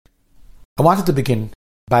I wanted to begin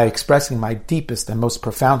by expressing my deepest and most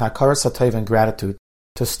profound hakaras hatov and gratitude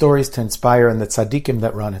to Stories to Inspire and the tzaddikim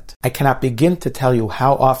that run it. I cannot begin to tell you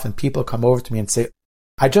how often people come over to me and say,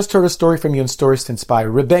 I just heard a story from you in Stories to Inspire.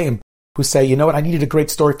 Rabbi, who say, you know what, I needed a great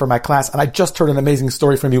story for my class, and I just heard an amazing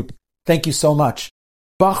story from you. Thank you so much.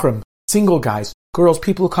 Bachrim, single guys, girls,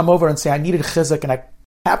 people who come over and say, I needed chizuk, and I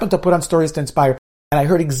happened to put on Stories to Inspire, and I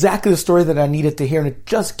heard exactly the story that I needed to hear, and it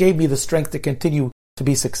just gave me the strength to continue to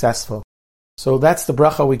be successful. So that's the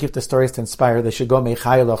bracha we give to Stories to Inspire. They should go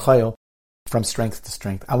mechayil l'chayil, from strength to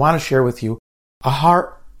strength. I want to share with you a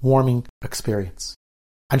heartwarming experience.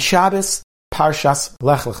 On Shabbos, Parshas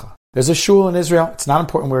Lech Lecha. There's a shul in Israel. It's not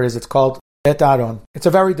important where it is. It's called Bet Aaron. It's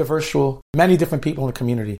a very diverse shul. Many different people in the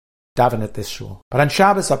community daven at this shul. But on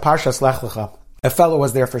Shabbos, at Parshas Lech Lecha, a fellow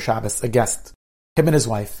was there for Shabbos, a guest. Him and his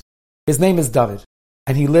wife. His name is David,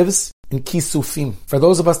 and he lives in Kisufim. For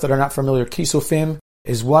those of us that are not familiar, Kisufim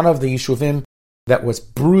is one of the yeshuvim that was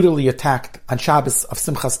brutally attacked on Shabbos of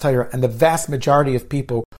Simchas Torah, and the vast majority of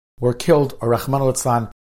people were killed or Rachmana litzlan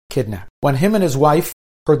kidnapped. When him and his wife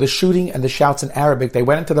heard the shooting and the shouts in Arabic, they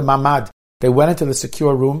went into the mamad, they went into the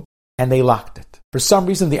secure room, and they locked it. For some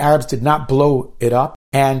reason, the Arabs did not blow it up,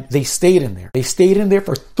 and they stayed in there. They stayed in there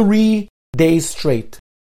for 3 days straight.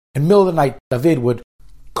 In the middle of the night, David would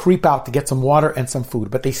creep out to get some water and some food,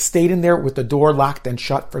 but they stayed in there with the door locked and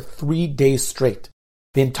shut for 3 days straight.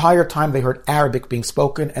 The entire time they heard Arabic being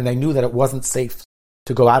spoken, and they knew that it wasn't safe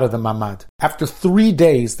to go out of the mamad. After 3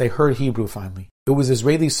 days, they heard Hebrew finally. It was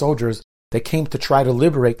Israeli soldiers that came to try to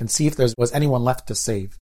liberate and see if there was anyone left to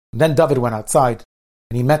save. And then David went outside,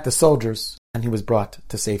 and he met the soldiers, and he was brought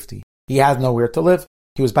to safety. He had nowhere to live.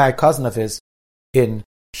 He was by a cousin of his in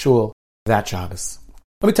shul that Shabbos.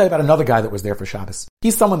 Let me tell you about another guy that was there for Shabbos.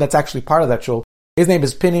 He's someone that's actually part of that shul. His name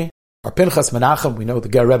is Pinchas Menachem. We know the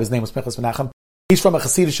Ger Rebbe's name was Pinchas Menachem. He's from a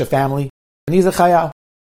Hasidic family, and he's a chayal.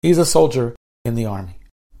 He's a soldier in the army.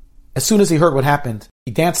 As soon as he heard what happened,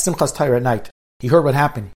 he danced Simchas Torah at night. He heard what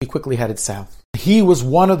happened. He quickly headed south. He was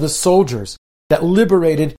one of the soldiers that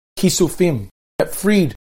liberated Kisufim, that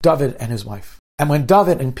freed David and his wife. And when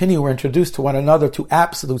David and Pinny were introduced to one another, to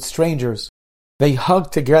absolute strangers, they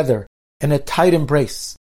hugged together in a tight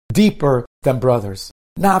embrace, deeper than brothers.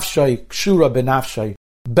 Nafshay, kshura benafshay,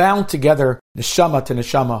 bound together, neshama to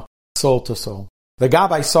neshama, soul to soul. The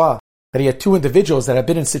Gabbai saw that he had two individuals that had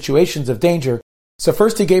been in situations of danger. So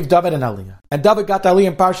first he gave David an aliyah. And David got the aliyah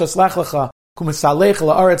in Parshas Lech Lecha, kumisalech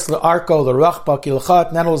la'aretz la'arko la'rachpa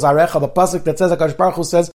kilchat nenel zarecha, the pasuk that says, HaKadosh Baruch Hu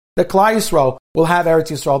says, that Klal Yisrael will have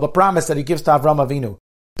Eretz Yisrael, the promise that he gives to Avram Avinu.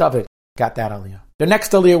 David got that aliyah. The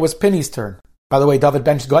next aliyah was Pinny's turn. By the way, David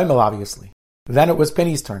benched Goimel, obviously. Then it was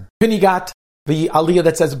Pinny's turn. Pinny got the aliyah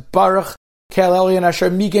that says, Baruch Kel Elyon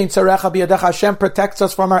Asher Migein Tzarecha B'Yadecha, Hashem protects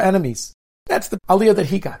us from our enemies. That's the aliyah that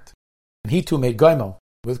he got. And he too made Goimel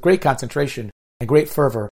with great concentration and great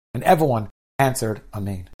fervor, and everyone answered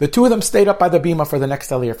Amen. The two of them stayed up by the bima for the next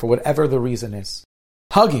aliyah, for whatever the reason is.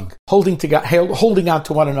 Hugging, holding on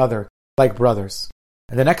to one another like brothers.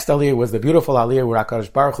 And the next aliyah was the beautiful aliyah where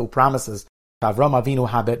HaKadosh Baruch Hu promises, Avram Avinu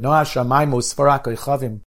habet noah shamayim usfara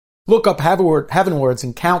koichavim. Look up heavenwards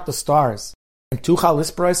and count the stars. And tuchal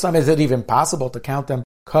ispraisam, is it even possible to count them?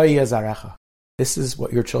 Koi yazarecha. This is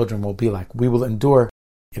what your children will be like. We will endure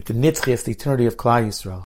at the nitzchias, the eternity of Klal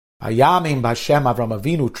Yisrael. Hayamim b'Hashem, Avram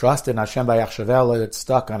Avinu trusted in Hashem b'yachshavel, it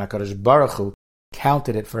stuck on HaKadosh Baruch Hu,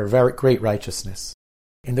 counted it for a very great righteousness.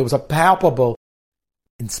 And there was a palpable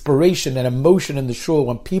inspiration and emotion in the shul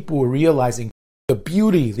when people were realizing the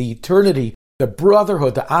beauty, the eternity, the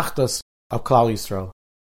brotherhood, the achdus of Klal Yisrael.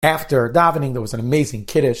 After davening, there was an amazing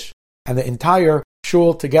kiddush, and the entire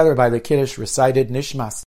shul together by the kiddush recited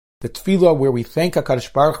Nishmas, the tefillah where we thank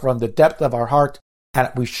HaKadosh Baruch Hu from the depth of our heart,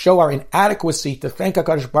 and we show our inadequacy to thank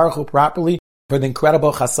HaKadosh Baruch Hu properly for the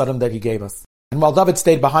incredible chasadim that he gave us. And while David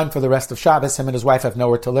stayed behind for the rest of Shabbos, him and his wife have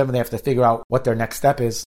nowhere to live, and they have to figure out what their next step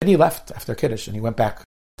is. And he left after Kiddush, and he went back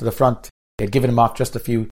to the front. They had given him off just a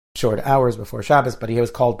few short hours before Shabbos, but he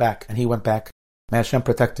was called back, and he went back. May Hashem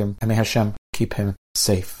protect him, and may Hashem keep him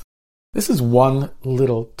safe. This is one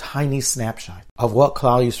little tiny snapshot of what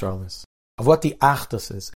Klal Yisrael is, of what the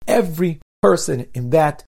Achdus is. Every person in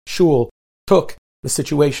that shul took the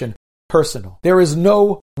situation personal. There is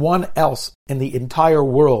no one else in the entire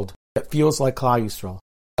world that feels like Klal Yisrael.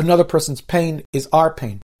 Another person's pain is our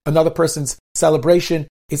pain. Another person's celebration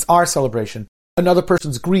is our celebration. Another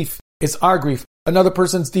person's grief is our grief. Another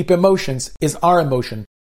person's deep emotions is our emotion.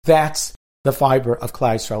 That's the fiber of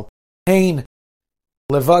Klal Yisrael. Pain,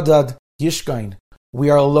 levadad yishkain. We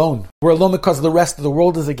are alone. We're alone because the rest of the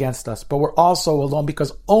world is against us, but we're also alone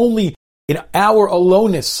because only in our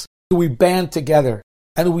aloneness do we band together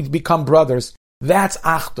and we become brothers. That's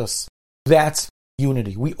achdus. That's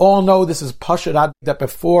unity. We all know this is Pashat, that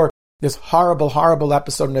before this horrible, horrible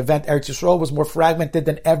episode and event, Eretz Yisrael was more fragmented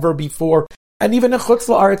than ever before. And even in Chutz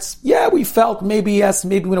La'aretz, we felt maybe yes,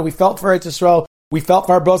 maybe we felt for Eretz Yisrael. We felt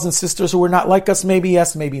for our brothers and sisters who were not like us, maybe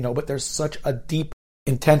yes, maybe no. But there's such a deep,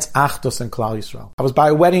 intense achdus in Klal Yisrael. I was by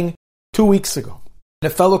a wedding 2 weeks ago,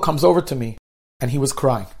 and a fellow comes over to me, and he was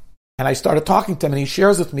crying. And I started talking to him, and he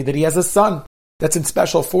shares with me that he has a son that's in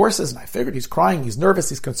special forces. And I figured he's crying, he's nervous,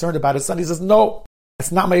 he's concerned about his son. He says, no,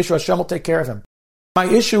 that's not my issue. Hashem will take care of him. My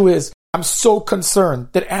issue is, I'm so concerned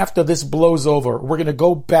that after this blows over, we're going to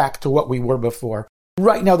go back to what we were before.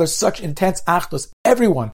 Right now, there's such intense achdus.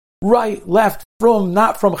 Everyone, right, left, from,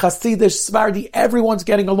 not from, Hasidish, Svardi, everyone's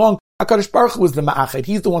getting along. HaKadosh Baruch Hu is the Ma'ached.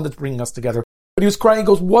 He's the one that's bringing us together. But he was crying, he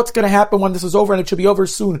goes, what's going to happen when this is over, and it should be over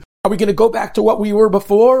soon? Are we going to go back to what we were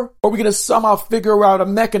before? Or are we going to somehow figure out a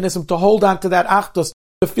mechanism to hold on to that achdus,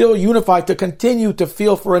 to feel unified, to continue to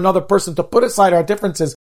feel for another person, to put aside our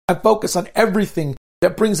differences and focus on everything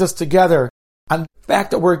that brings us together, and the fact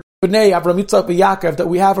that we're B'nai Avraham, Yitzchak, Yaakov, that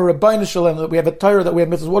we have a Rabbi Shalom, that we have a Torah, that we have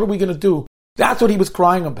mitzvahs. What are we going to do? That's what he was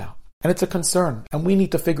crying about. And it's a concern. And we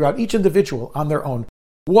need to figure out, each individual on their own,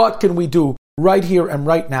 what can we do right here and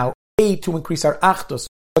right now, to increase our achdus,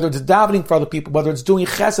 whether it's davening for other people, whether it's doing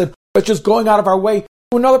chesed, but just going out of our way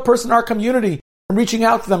to another person in our community and reaching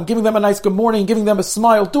out to them, giving them a nice good morning, giving them a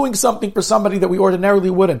smile, doing something for somebody that we ordinarily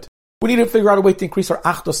wouldn't. We need to figure out a way to increase our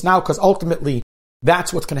achdus now, because ultimately,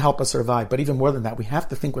 that's what's going to help us survive. But even more than that, we have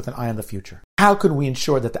to think with an eye on the future. How can we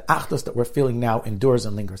ensure that the achdus that we're feeling now endures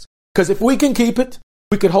and lingers? Because if we can keep it,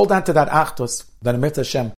 we can hold on to that achdus, then Amit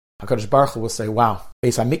Hashem, HaKadosh Baruch Hu will say, wow,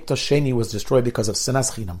 Beis HaMikdash Sheni was destroyed because of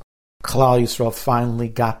Sinas Chinam. Klal Yisrael finally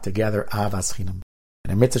got together, Avas Chinam.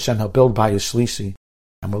 And Amit Hashem, he'll build by his Shlishi,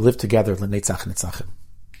 and we'll live together, L'Netzach Netzachim.